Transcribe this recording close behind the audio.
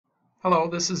Hello,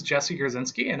 this is Jesse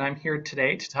Gorzinski, and I'm here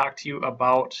today to talk to you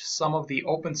about some of the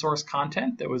open source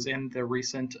content that was in the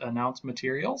recent announced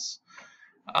materials.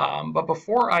 But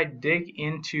before I dig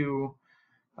into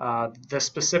the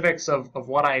specifics of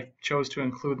what I chose to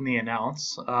include in the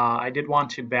announce, I did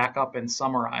want to back up and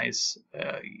summarize.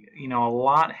 A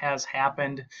lot has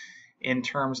happened in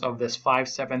terms of this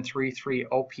 5733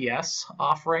 OPS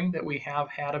offering that we have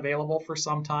had available for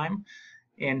some time.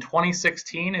 In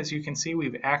 2016, as you can see,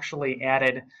 we've actually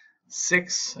added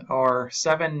 6 or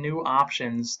 7 new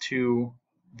options to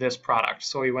this product.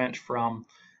 So we went from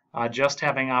just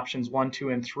having options 1, 2,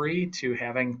 and 3 to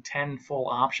having 10 full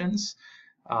options.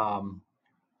 And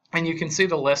you can see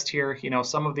the list here.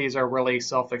 Some of these are really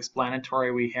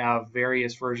self-explanatory. We have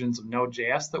various versions of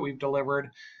Node.js that we've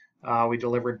delivered. We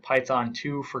delivered Python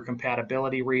 2 for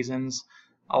compatibility reasons.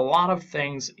 A lot of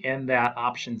things in that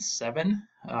option 7,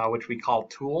 which we call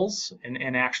tools,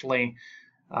 and actually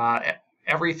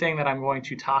everything that I'm going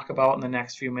to talk about in the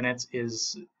next few minutes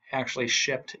is actually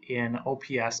shipped in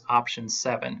OPS option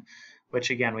 7, which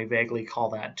again we vaguely call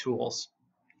that tools.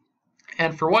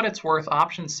 And for what it's worth,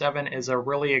 option 7 is a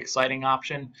really exciting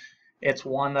option. It's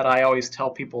one that I always tell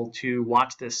people to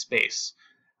watch this space.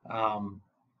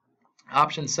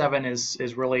 Option 7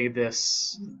 is really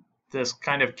this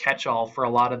kind of catch-all for a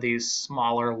lot of these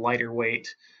smaller, lighter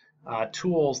weight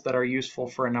tools that are useful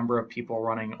for a number of people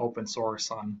running open source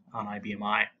on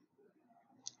IBM.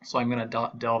 So I'm going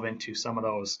to delve into some of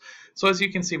those. So as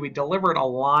you can see, we delivered a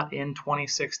lot in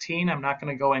 2016. I'm not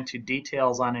going to go into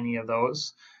details on any of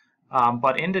those.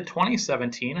 But into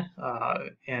 2017,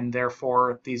 and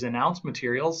therefore these announced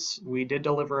materials, we did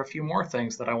deliver a few more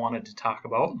things that I wanted to talk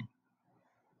about.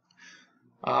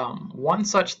 One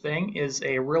such thing is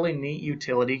a really neat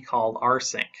utility called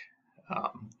rsync.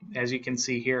 As you can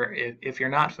see here, if you're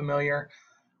not familiar,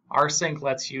 rsync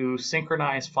lets you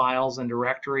synchronize files and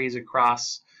directories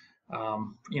across,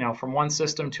 from one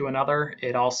system to another.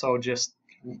 It also just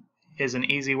is an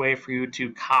easy way for you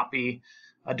to copy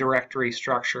a directory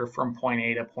structure from point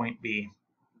A to point B.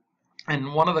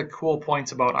 And one of the cool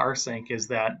points about rsync is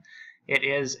that it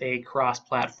is a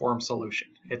cross-platform solution.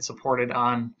 It's supported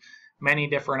on many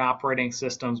different operating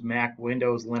systems, Mac,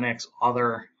 Windows, Linux,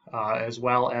 other, as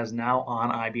well as now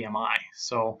on IBM I.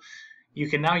 So you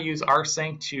can now use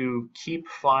rsync to keep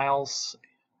files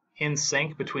in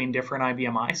sync between different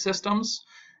IBM I systems.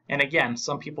 And again,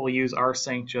 some people use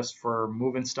rsync just for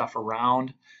moving stuff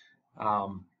around.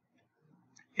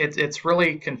 It's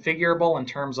really configurable in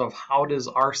terms of how does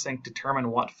rsync determine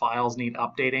what files need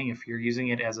updating. If you're using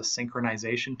it as a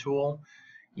synchronization tool,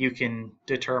 you can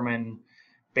determine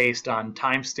based on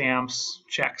timestamps,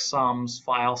 checksums,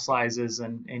 file sizes,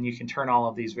 and you can turn all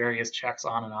of these various checks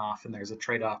on and off, and there's a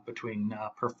trade-off between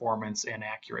performance and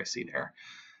accuracy there.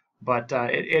 But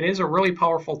it is a really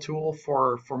powerful tool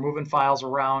for moving files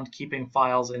around, keeping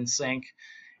files in sync.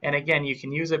 And again, you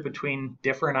can use it between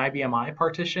different IBM I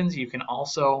partitions. You can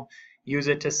also use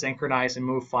it to synchronize and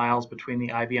move files between the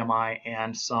IBM I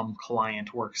and some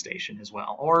client workstation as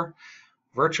well, or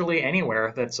virtually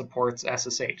anywhere that supports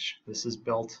SSH. This is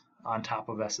built on top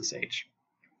of SSH.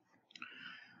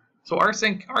 So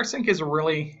rsync is a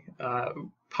really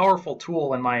powerful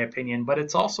tool in my opinion, but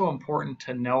it's also important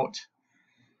to note,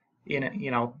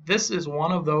 this is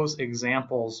one of those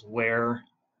examples where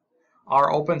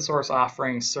our open source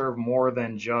offerings serve more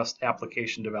than just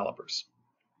application developers.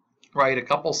 Right, a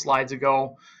couple slides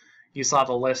ago, you saw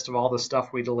the list of all the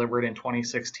stuff we delivered in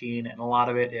 2016, and a lot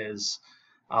of it is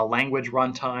language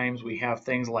runtimes. We have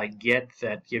things like Git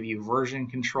that give you version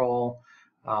control.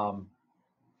 And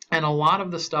a lot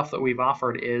of the stuff that we've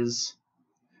offered is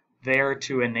there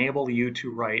to enable you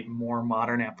to write more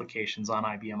modern applications on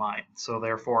IBM I. So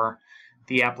therefore,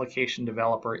 the application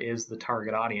developer is the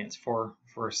target audience for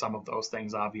some of those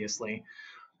things, obviously.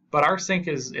 But rsync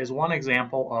is one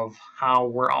example of how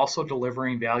we're also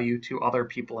delivering value to other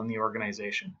people in the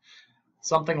organization.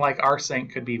 Something like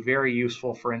rsync could be very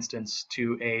useful, for instance,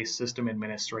 to a system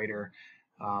administrator,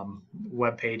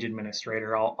 web page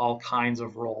administrator, all kinds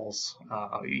of roles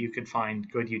you could find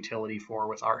good utility for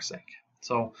with rsync.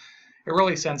 So it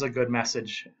really sends a good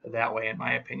message that way, in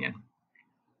my opinion.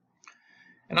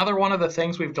 Another one of the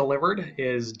things we've delivered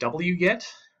is Wget,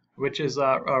 which is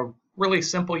a really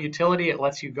simple utility. It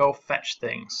lets you go fetch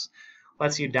things. It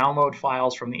lets you download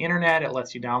files from the internet. It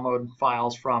lets you download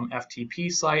files from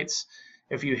FTP sites.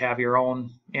 If you have your own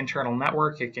internal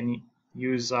network, it can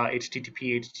use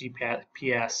HTTP,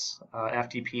 HTTPS,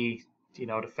 FTP,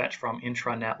 to fetch from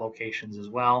intranet locations as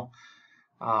well.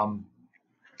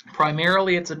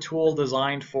 Primarily, it's a tool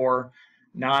designed for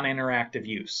non-interactive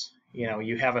use.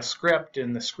 you have a script,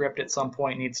 and the script at some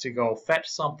point needs to go fetch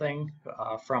something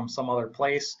from some other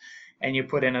place, and you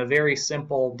put in a very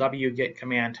simple wget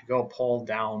command to go pull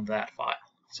down that file.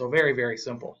 So very, very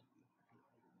simple.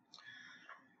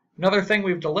 Another thing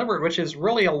we've delivered, which is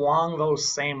really along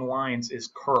those same lines, is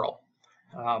curl.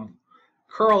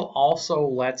 Curl also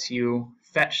lets you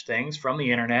fetch things from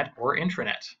the internet or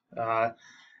intranet.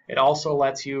 It also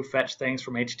lets you fetch things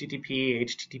from HTTP,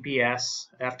 HTTPS,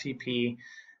 FTP,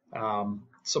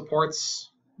 supports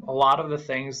a lot of the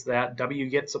things that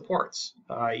wget supports.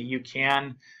 You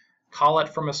can call it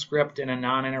from a script in a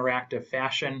non-interactive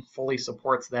fashion, fully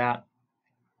supports that.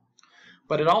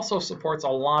 But it also supports a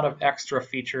lot of extra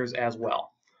features as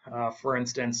well. For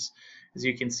instance, as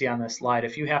you can see on this slide,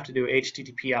 if you have to do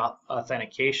HTTP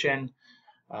authentication,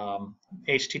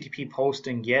 HTTP post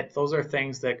and get, those are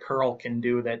things that curl can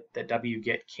do that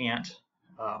wget can't.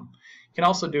 You can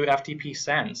also do FTP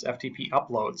sends, FTP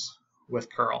uploads with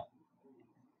curl.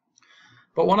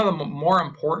 But one of the more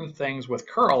important things with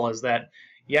curl is that,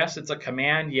 yes, it's a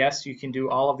command. Yes, you can do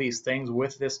all of these things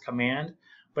with this command,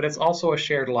 but it's also a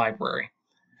shared library.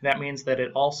 That means that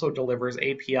it also delivers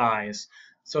APIs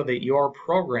so that your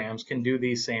programs can do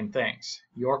these same things.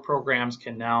 Your programs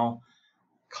can now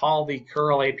call the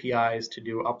curl APIs to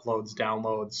do uploads,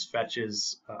 downloads,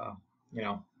 fetches,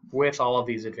 with all of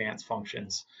these advanced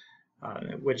functions,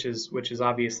 which is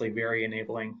obviously very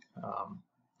enabling.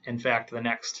 In fact, the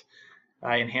next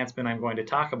enhancement I'm going to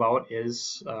talk about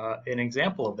is an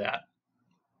example of that.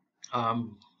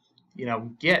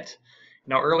 Git.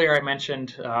 Earlier I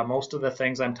mentioned most of the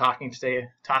things I'm talking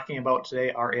about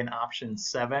today are in option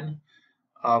 7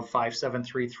 of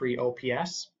 5733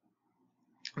 OPS.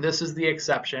 This is the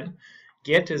exception.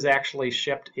 Git is actually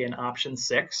shipped in option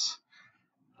 6,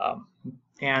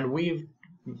 and we've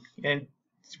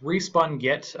respun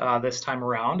Git this time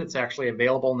around. It's actually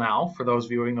available now for those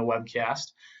viewing the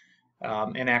webcast,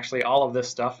 and actually all of this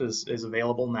stuff is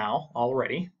available now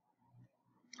already.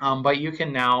 But you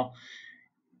can now,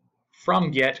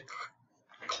 from Git,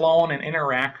 clone and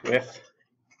interact with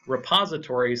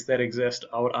repositories that exist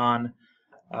out on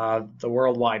the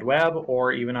World Wide Web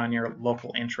or even on your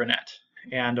local intranet.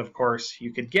 And of course,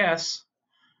 you could guess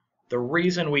the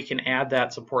reason we can add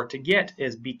that support to Git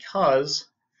is because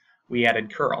we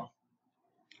added curl.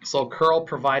 So curl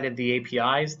provided the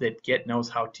APIs that Git knows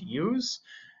how to use,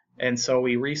 and so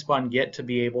we respun Git to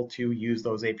be able to use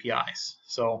those APIs.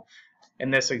 So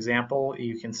in this example,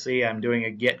 you can see I'm doing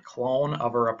a Git clone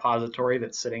of a repository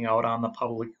that's sitting out on the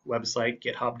public website,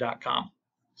 github.com.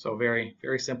 So very,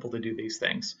 very simple to do these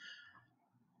things.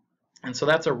 And so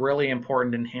that's a really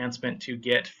important enhancement to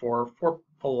Git for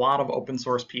a lot of open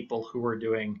source people who are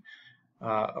doing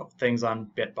things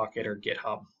on Bitbucket or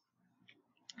GitHub.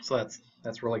 So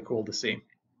that's really cool to see.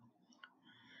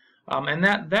 And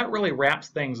that really wraps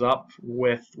things up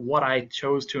with what I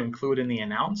chose to include in the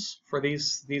announce for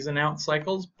these announce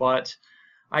cycles. But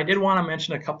I did want to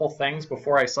mention a couple things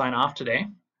before I sign off today.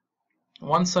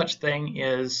 One such thing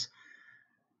is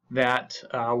that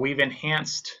we've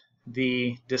enhanced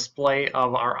the display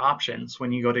of our options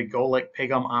when you go to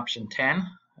LICPGM option 10.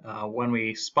 When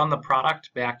we spun the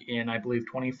product back in, I believe,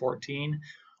 2014,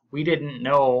 we didn't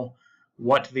know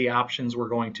what the options were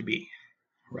going to be,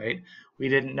 right? We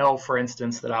didn't know, for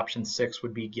instance, that option 6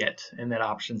 would be Git and that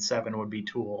option 7 would be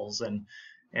tools and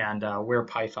where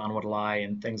Python would lie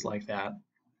and things like that.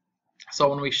 So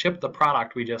when we shipped the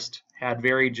product, we just had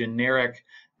very generic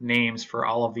names for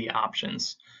all of the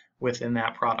options within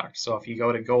that product. So if you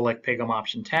go to LICPGM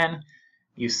option 10,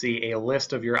 you see a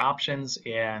list of your options,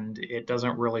 and it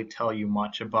doesn't really tell you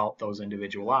much about those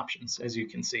individual options, as you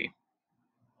can see.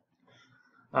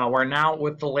 We're now,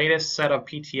 with the latest set of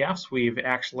PTFs, we've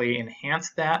actually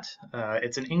enhanced that.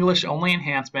 It's an English-only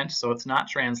enhancement, so it's not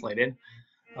translated.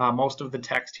 Most of the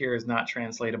text here is not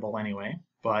translatable anyway,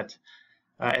 but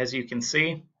as you can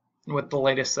see, with the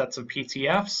latest sets of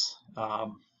PTFs,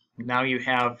 now you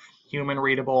have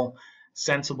human-readable,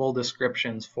 sensible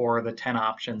descriptions for the 10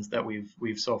 options that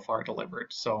we've so far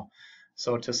delivered. So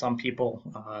to some people,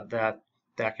 that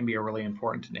can be a really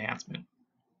important enhancement.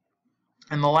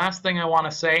 And the last thing I want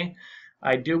to say,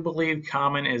 I do believe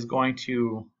Common is going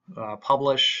to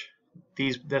publish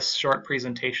this short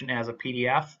presentation as a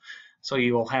PDF, so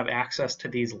you will have access to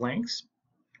these links.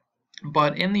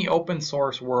 But in the open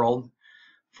source world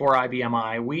for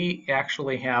IBMI, we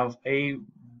actually have a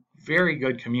very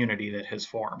good community that has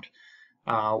formed.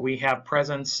 We have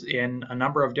presence in a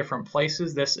number of different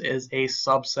places. This is a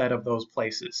subset of those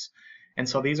places. And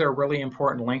so these are really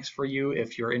important links for you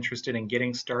if you're interested in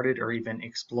getting started or even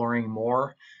exploring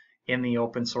more in the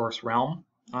open source realm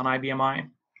on IBMI.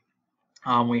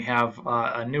 We have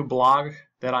a new blog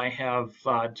that I have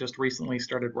just recently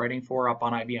started writing for up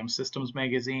on IBM Systems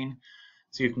Magazine,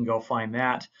 so you can go find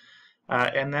that.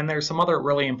 And then there's some other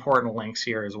really important links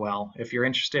here as well. If you're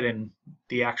interested in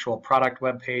the actual product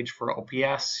webpage for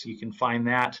OPS, you can find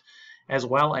that, as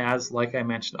well as, like I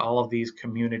mentioned, all of these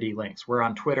community links. We're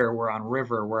on Twitter, we're on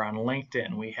River, we're on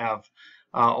LinkedIn. We have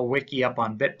a wiki up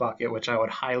on Bitbucket, which I would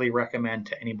highly recommend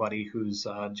to anybody who's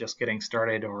just getting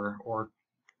started or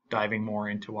diving more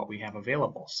into what we have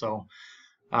available. So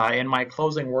in my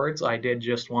closing words, I did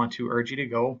just want to urge you to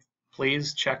go,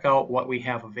 please check out what we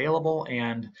have available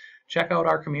and check out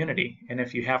our community. And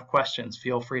if you have questions,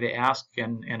 feel free to ask,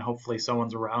 and hopefully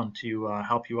someone's around to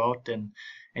help you out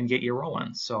and get you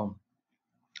rolling. So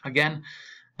again,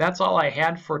 that's all I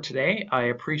had for today. I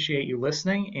appreciate you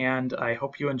listening, and I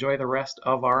hope you enjoy the rest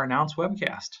of our announced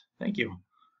webcast. Thank you.